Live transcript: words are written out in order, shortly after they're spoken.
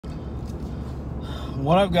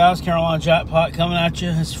What up, guys? Carolina Jackpot coming at you.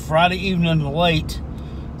 It's Friday evening late.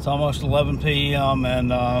 It's almost 11 p.m. and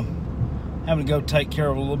having to go take care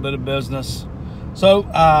of a little bit of business. So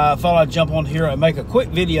I thought I'd jump on here and make a quick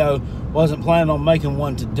video. Wasn't planning on making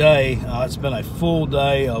one today. It's been a full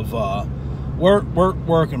day of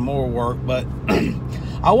work, and more work. But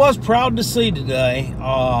I was proud to see today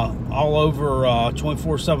all over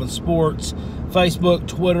 24/7 Sports, Facebook,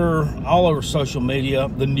 Twitter, all over social media,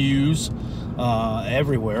 the news,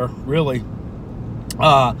 everywhere, really,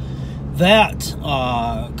 that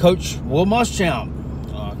Coach Will Muschamp,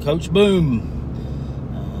 Coach Boom,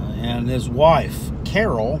 and his wife,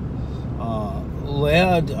 Carol,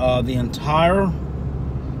 led the entire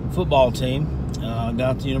football team down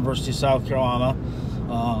at the University of South Carolina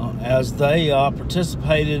as they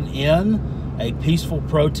participated in a peaceful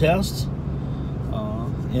protest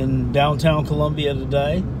in downtown Columbia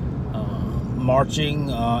today, marching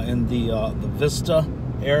in the Vista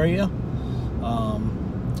area,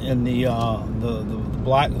 in the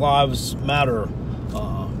Black Lives Matter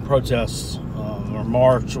protests or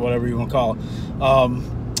march, or whatever you want to call it. I'll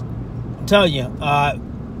tell you,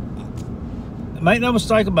 make no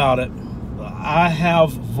mistake about it, I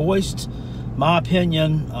have voiced my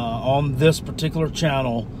opinion on this particular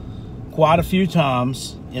channel quite a few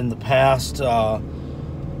times in the past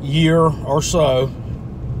year or so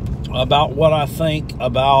about what I think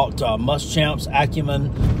about Muschamp's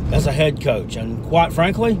acumen as a head coach. And quite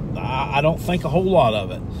frankly, I don't think a whole lot of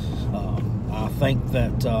it. I think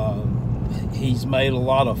that he's made a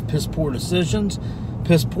lot of piss-poor decisions,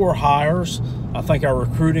 piss-poor hires. I think our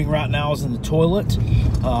recruiting right now is in the toilet.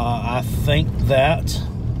 I think that,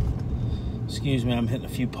 excuse me, I'm hitting a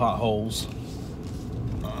few potholes.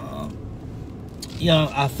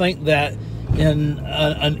 I think that in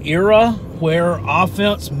an era where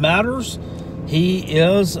offense matters, he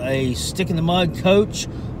is a stick-in-the-mud coach,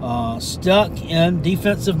 stuck in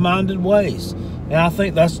defensive-minded ways. And I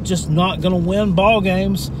think that's just not going to win ball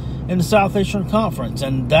games in the Southeastern Conference.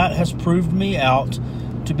 And that has proved me out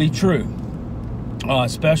to be true,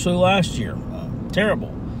 especially last year.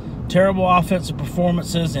 Terrible offensive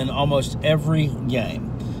performances in almost every game.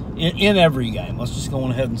 In every game. Let's just go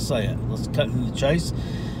on ahead and say it. Let's cut to the chase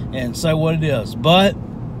and say what it is. But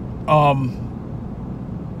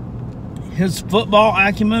his football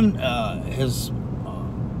acumen, his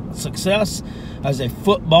success as a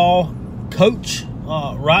football coach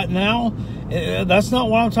right now, that's not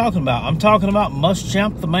what I'm talking about. I'm talking about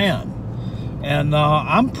Muschamp the man. And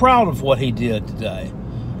I'm proud of what he did today.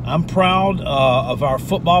 I'm proud of our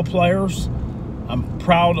football players. I'm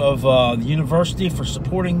proud of the university for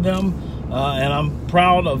supporting them. And I'm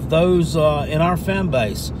proud of those in our fan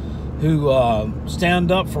base who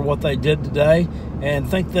stand up for what they did today and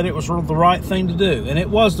think that it was the right thing to do. And it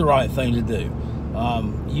was the right thing to do.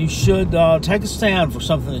 You should take a stand for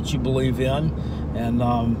something that you believe in. And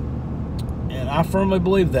I firmly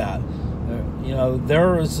believe that.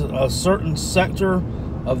 There is a certain sector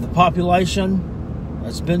of the population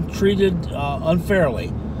that's been treated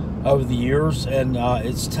unfairly over the years, and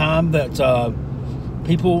it's time that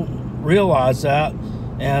people realize that.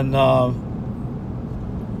 And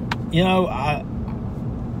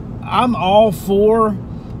I'm all for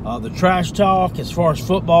the trash talk as far as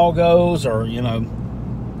football goes, or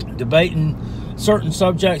debating certain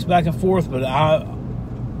subjects back and forth. But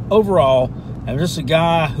overall, I'm just a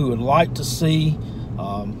guy who would like to see,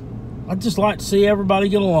 I'd just like to see everybody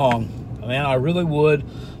get along. Man, I really would.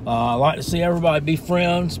 I like to see everybody be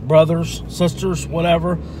friends, brothers, sisters,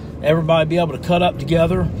 whatever. Everybody be able to cut up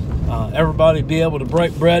together. Everybody be able to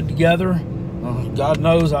break bread together. God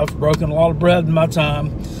knows I've broken a lot of bread in my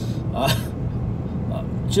time.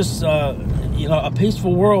 Just a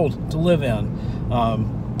peaceful world to live in.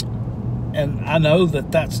 And I know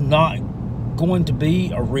that that's not going to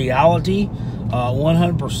be a reality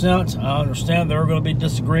 100%. I understand there are going to be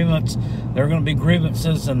disagreements, there are going to be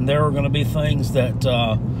grievances, and there are going to be things that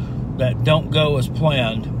that don't go as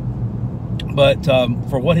planned. But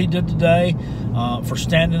for what he did today, for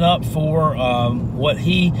standing up for what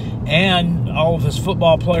he and all of his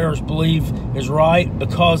football players believe is right,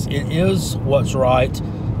 because it is what's right,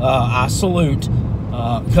 I salute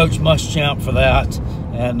Coach Muschamp for that.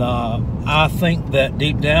 And I think that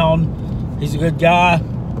deep down, he's a good guy.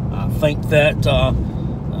 I think that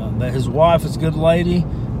that his wife is a good lady.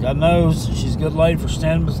 God knows she's a good lady for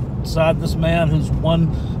standing beside this man who's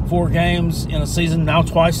won 4 games in a season, now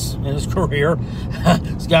twice in his career.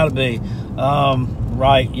 It's got to be.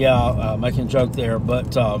 Right, yeah, making a joke there.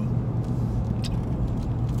 But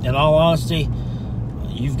in all honesty,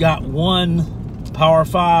 you've got one Power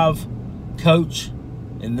 5 coach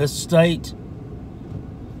in this state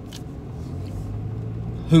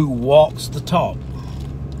who walks the talk.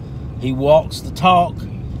 He walks the talk,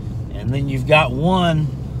 and then you've got one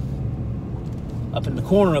up in the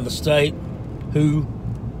corner of the state who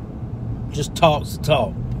just talks the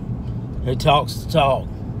talk. He talks the talk.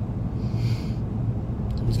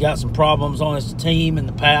 He's got some problems on his team in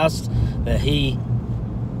the past that he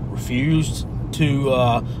refused to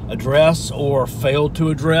address or failed to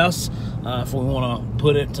address, if we want to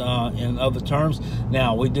put it in other terms.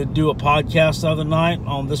 Now, we did do a podcast the other night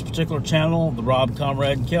on this particular channel, the Rob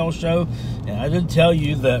Conrad and Kell Show, and I did tell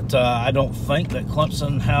you that I don't think that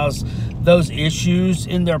Clemson has those issues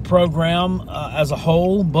in their program as a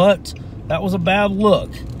whole, but that was a bad look,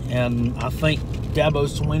 and I think Dabo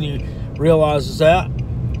Swinney realizes that.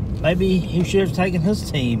 Maybe he should have taken his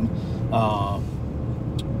team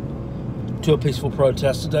to a peaceful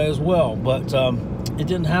protest today as well, but it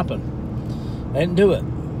didn't happen. They didn't do it.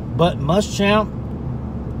 But Muschamp,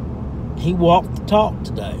 he walked the talk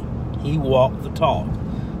today. He walked the talk,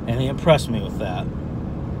 and he impressed me with that.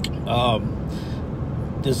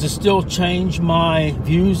 Does this still change my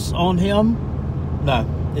views on him? No,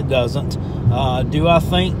 it doesn't. Do I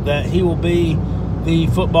think that he will be the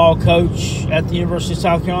football coach at the University of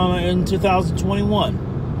South Carolina in 2021?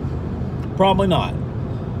 Probably not.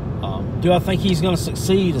 Do I think he's going to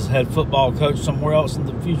succeed as head football coach somewhere else in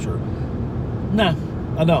the future? No,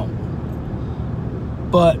 I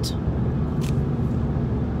don't. But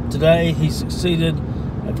today he succeeded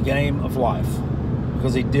at the game of life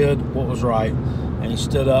because he did what was right, and he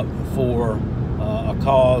stood up for a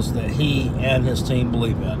cause that he and his team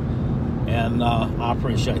believe in. And I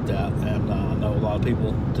appreciate that, and I know a lot of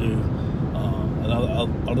people do.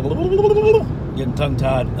 Getting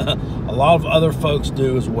tongue-tied. A lot of other folks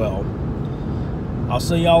do as well. I'll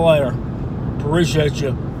see y'all later. Appreciate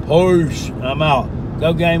you. Push. I'm out.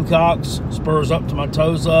 Go Gamecocks. Spurs up to my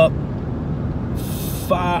toes up.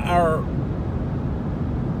 Fire.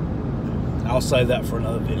 I'll save that for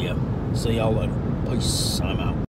another video. See y'all later. Peace. I'm out.